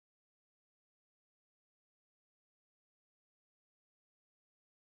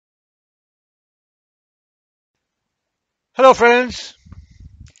Hello friends,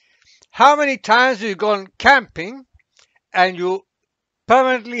 how many times have you gone camping and you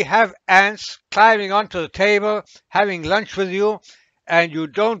permanently have ants climbing onto the table, having lunch with you, and you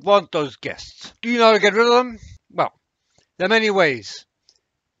don't want those guests? Do you know how to get rid of them? Well, there are many ways.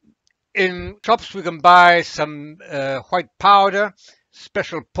 In shops we can buy some white powder,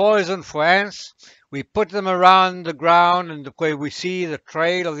 special poison for ants. We put them around the ground and where we see the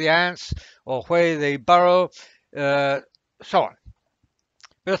trail of the ants or where they burrow, so on.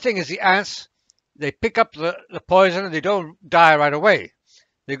 But the thing is, the ants, they pick up the poison and they don't die right away.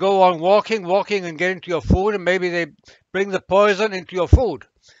 They go on walking and get into your food, and maybe they bring the poison into your food.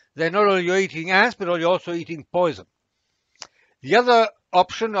 Then not only you're eating ants, but you're also eating poison. The other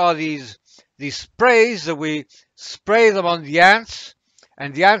option are these sprays that we spray them on the ants,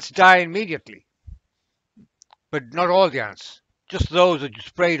 and the ants die immediately. But not all the ants, just those that you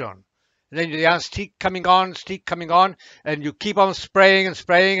sprayed on. And then the ants keep coming on, and you keep on spraying and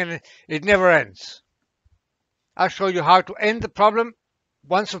spraying, and it never ends. I'll show you how to end the problem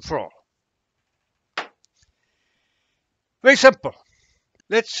once and for all. Very simple.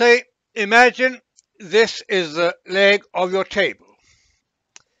 Let's say, imagine this is the leg of your table.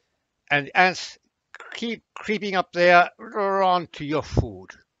 And the ants keep creeping up there onto your food,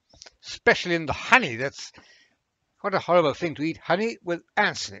 especially in the honey. That's what a horrible thing to eat honey with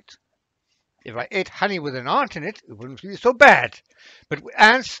ants in it. If I ate honey with an ant in it, it wouldn't be so bad. But with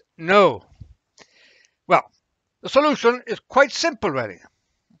ants, no. Well, the solution is quite simple, really.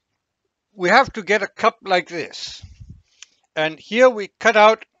 We have to get a cup like this. And here we cut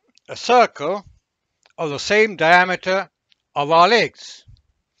out a circle of the same diameter of our legs.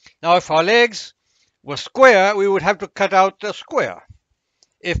 Now, if our legs were square, we would have to cut out the square.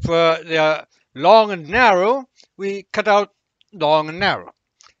 If they are long and narrow, we cut out long and narrow.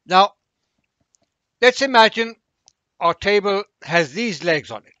 Now, let's imagine our table has these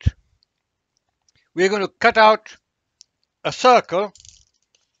legs on it. We're going to cut out a circle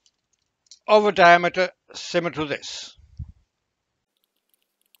of a diameter similar to this.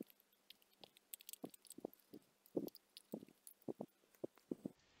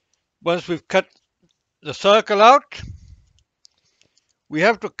 Once we've cut the circle out, we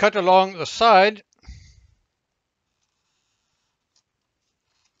have to cut along the side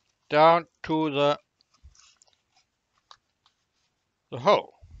down to the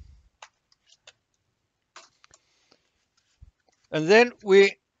hole. And then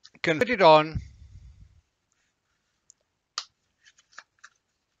we can fit it on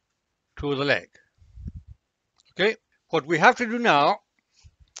to the leg. Okay, what we have to do now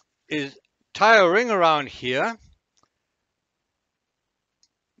is tie a ring around here.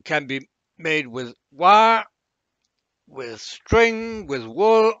 Can be made with wire, with string, with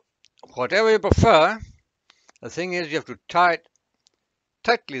wool, whatever you prefer. The thing is, you have to tie it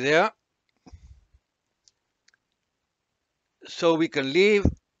tightly there so we can leave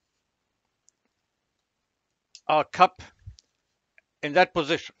our cup in that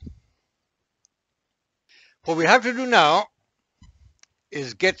position. What we have to do now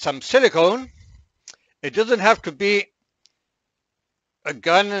is get some silicone. It doesn't have to be a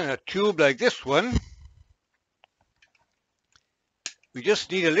gun and a tube like this one. We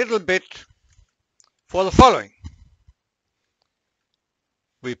just need a little bit for the following.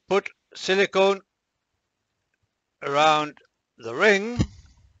 We put silicone around the ring.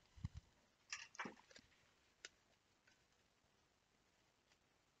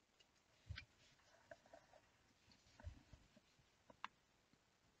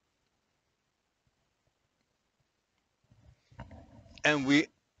 And we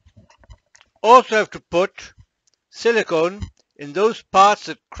also have to put silicone in those parts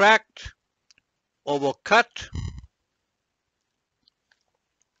that cracked or were cut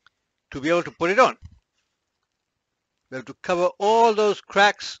to be able to put it on. We have to cover all those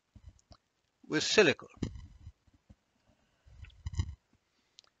cracks with silicone.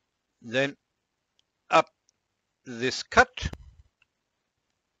 Then up this cut.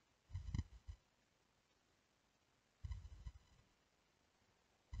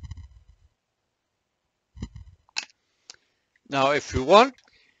 Now, if you want,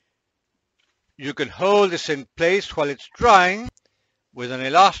 you can hold this in place while it's drying with an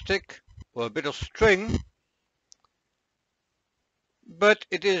elastic or a bit of string, but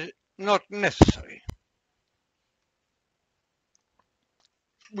it is not necessary.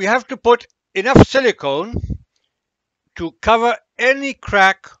 We have to put enough silicone to cover any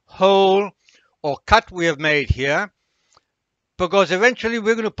crack, hole, or cut we have made here, because eventually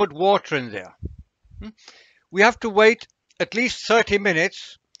we're going to put water in there. We have to wait at least 30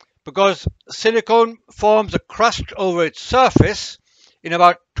 minutes because silicone forms a crust over its surface in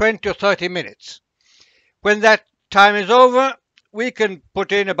about 20 or 30 minutes. When that time is over, we can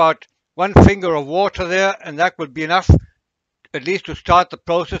put in about 1 finger of water there, and that will be enough at least to start the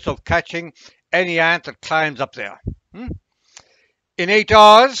process of catching any ant that climbs up there. In 8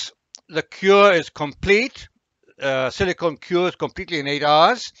 hours, the cure is complete. Silicone cures completely in 8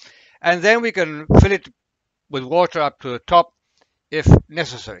 hours, and then we can fill it with water up to the top if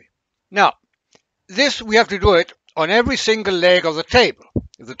necessary. Now, this we have to do it on every single leg of the table.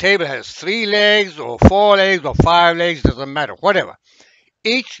 If the table has 3 legs or 4 legs or 5 legs, doesn't matter, whatever.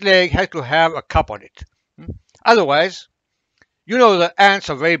 Each leg has to have a cup on it. Otherwise, you know the ants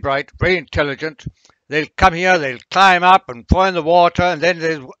are very bright, very intelligent. They'll come here, they'll climb up and pour in the water, and then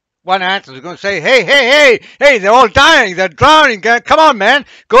there's one ant that's going to say, hey, they're all dying, they're drowning, come on, man,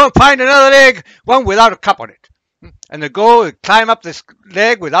 go and find another leg, one without a cup on it. And they go and climb up this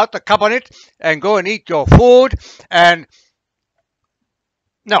leg without the cup on it and go and eat your food. And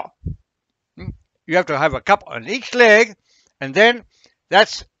no, you have to have a cup on each leg, and then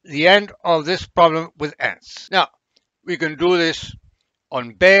that's the end of this problem with ants. Now, we can do this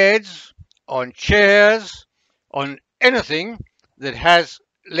on beds, on chairs, on anything that has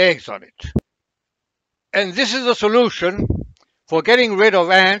legs on it. And this is a solution for getting rid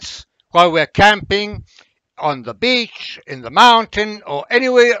of ants while we're camping, on the beach, in the mountain, or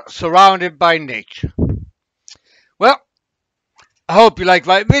anywhere surrounded by nature. Well, I hope you liked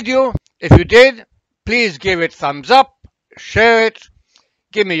my video. If you did, please give it thumbs up, share it,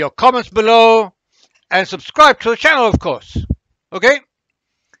 give me your comments below, and subscribe to the channel, of course. Okay?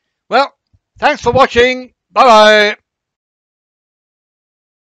 Well, thanks for watching. Bye-bye.